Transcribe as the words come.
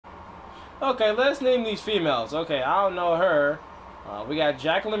Okay, let's name these females. Okay, I don't know her. We got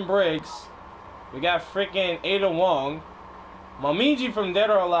Jacqueline Briggs. We got freaking Ada Wong. Momiji from Dead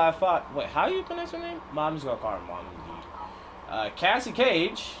or Alive 5. Wait, how you pronounce her name? Mom's gonna call her Momiji. Cassie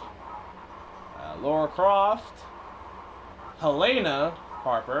Cage. Laura Croft. Helena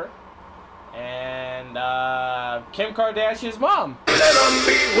Harper. And Kim Kardashian's mom. Let them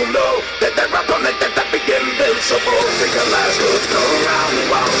be who know that they rock on it, that they be invincible. Realize who's go round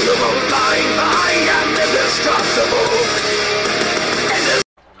while you're lying behind and indestructible.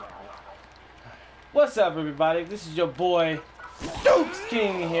 What's up, everybody? This is your boy Dukes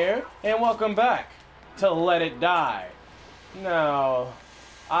King here, and welcome back to Let It Die. Now,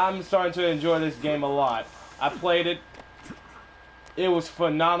 I'm starting to enjoy this game a lot. I played it. It was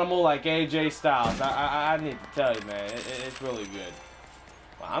phenomenal, like AJ Styles. I need to tell you, man, it's really good.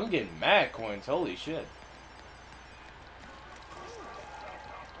 Wow, I'm getting mad coins. Holy shit.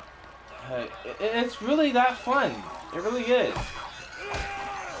 It's really that fun. It really is.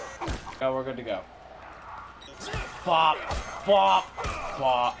 Oh, we're good to go. Bop, bop,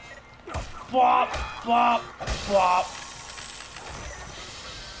 bop, bop, bop, bop.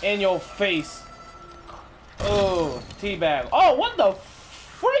 In your face. Oh, teabag. Oh, what the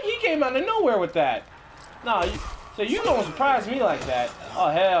freak? He came out of nowhere with that. Nah, so you gonna surprise me like that? Oh,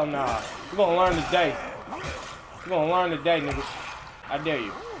 hell nah. You're gonna learn today. You're gonna learn today, nigga. I dare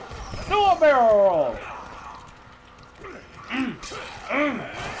you. Do a barrel roll.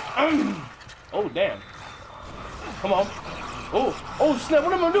 Oh, damn. Come on. Oh, snap.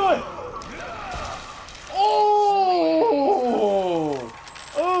 What am I doing?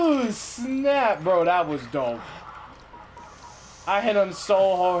 Oh, snap, bro. That was dope. I hit him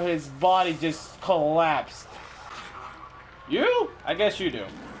so hard, his body just collapsed. You? I guess you do.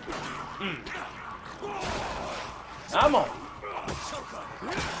 I'm on.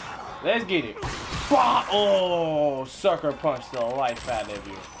 Let's get it. Oh, sucker punch the life out of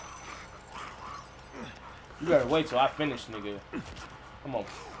you. You better wait till I finish, nigga. Come on.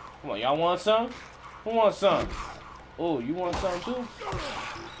 Come on, y'all want some? Who wants some? Oh, you want some too?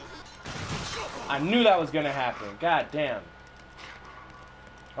 I knew that was gonna happen. God damn.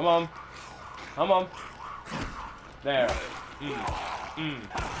 Come on. Come on. There.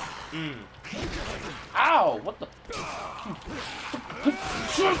 Ow! What the?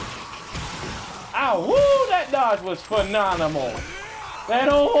 Ow! Woo! That dodge was phenomenal. They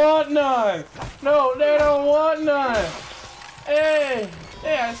don't want none. No, they don't want none. Hey,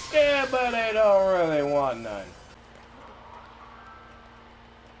 they are scared, but they don't really want none.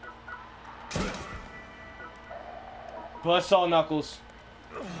 Buzzsaw Knuckles.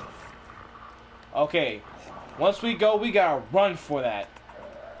 Okay, once we go, we gotta run for that.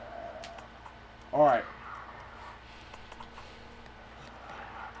 All right.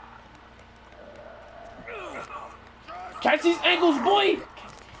 Catch these ankles, boy!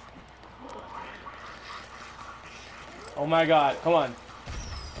 Oh my god, come on.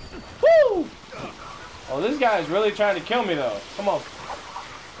 Woo! Oh, this guy is really trying to kill me, though. Come on.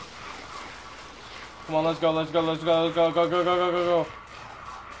 Come on, let's go, let's go, let's go, let's go, go, go, go, go, go, go.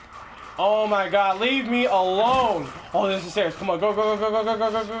 Oh my god, leave me alone. Oh, this is stairs. Come on, go, go, go, go, go, go,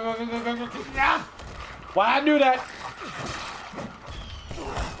 go, go, go, go, go, go, go. Ah! Why'd I do that?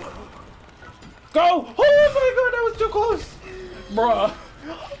 Go! Oh my god, that was too close! Bruh.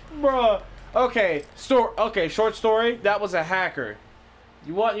 Bruh. Okay, short story. That was a hacker.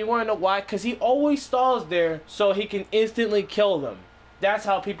 You want to know why? Because he always stalls there so he can instantly kill them. That's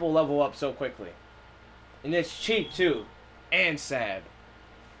how people level up so quickly. And it's cheap too. And sad.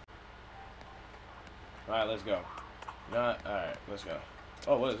 Alright, let's go. Alright, let's go.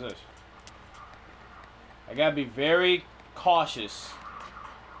 Oh, what is this? I gotta be very cautious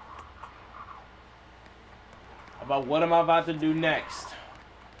about what I'm about to do next.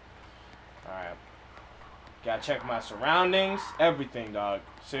 Alright. Gotta check my surroundings. Everything, dog.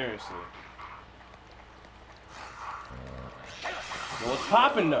 Seriously. Yo, what's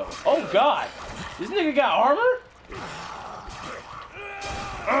poppin' though? Oh god! This nigga got armor?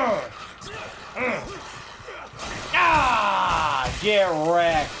 Ah! Get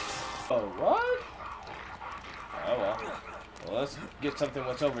wrecked. Oh, what? Oh well. Well, let's get something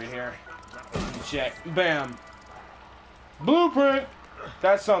what's over here. Check. Bam. Blueprint.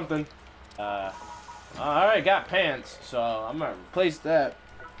 That's something. Alright, got pants, so I'm gonna replace that.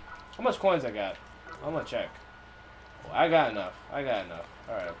 How much coins I got? I'm gonna check. Oh, I got enough. I got enough.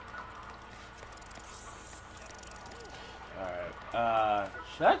 Alright. Alright.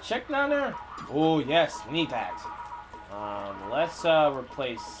 Should I check down there? Oh, yes. Knee pads. Let's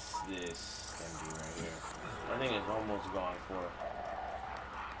replace this thingy right here. I think it's almost gone for.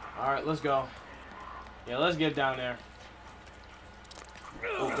 Alright, let's go. Yeah, let's get down there.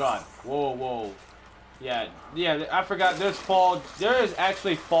 Oh god. Whoa, whoa. Yeah, I forgot there's fall. There is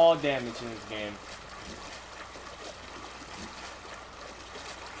actually fall damage in this game.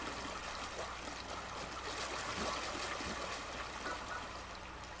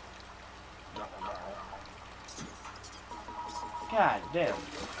 God damn.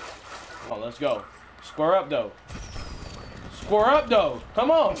 Come on, let's go. Square up though. Square up though.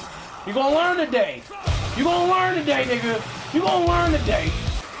 Come on. You gonna learn today. You gonna learn today, nigga. You gonna learn today.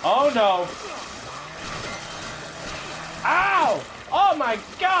 Oh no. Ow! Oh my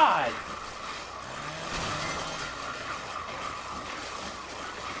god!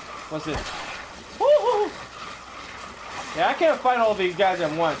 What's this? Woohoo! Yeah, I can't fight all these guys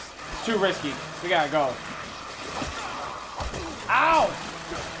at once. It's too risky. We gotta go. Ow!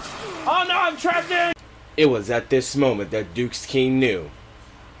 Oh no, I'm trapped in! It was at this moment that Duke's King knew.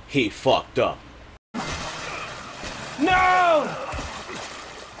 He fucked up. No!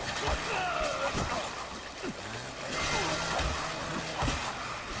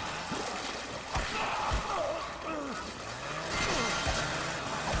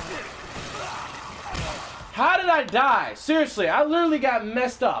 How did I die? Seriously, I literally got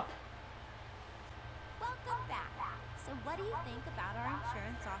messed up. Welcome back. So what do you think about our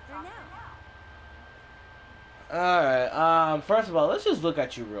insurance offer now? Alright, first of all, let's just look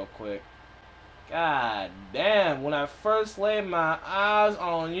at you real quick. God damn, when I first laid my eyes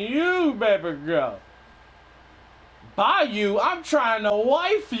on you, baby girl. By you, I'm trying to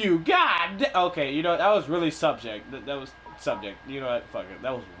wife you. God okay, you know, that was really subject. That was subject. You know what? Fuck it.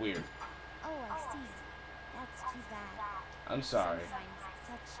 That was weird. Oh, I see. That's too bad. I'm sorry. Sometimes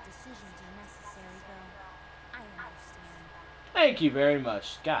such decisions are necessary, though. I understand. Thank you very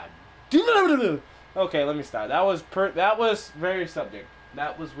much. God. Okay, let me start. That was very subject.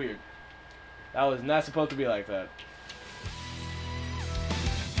 That was weird. That was not supposed to be like that.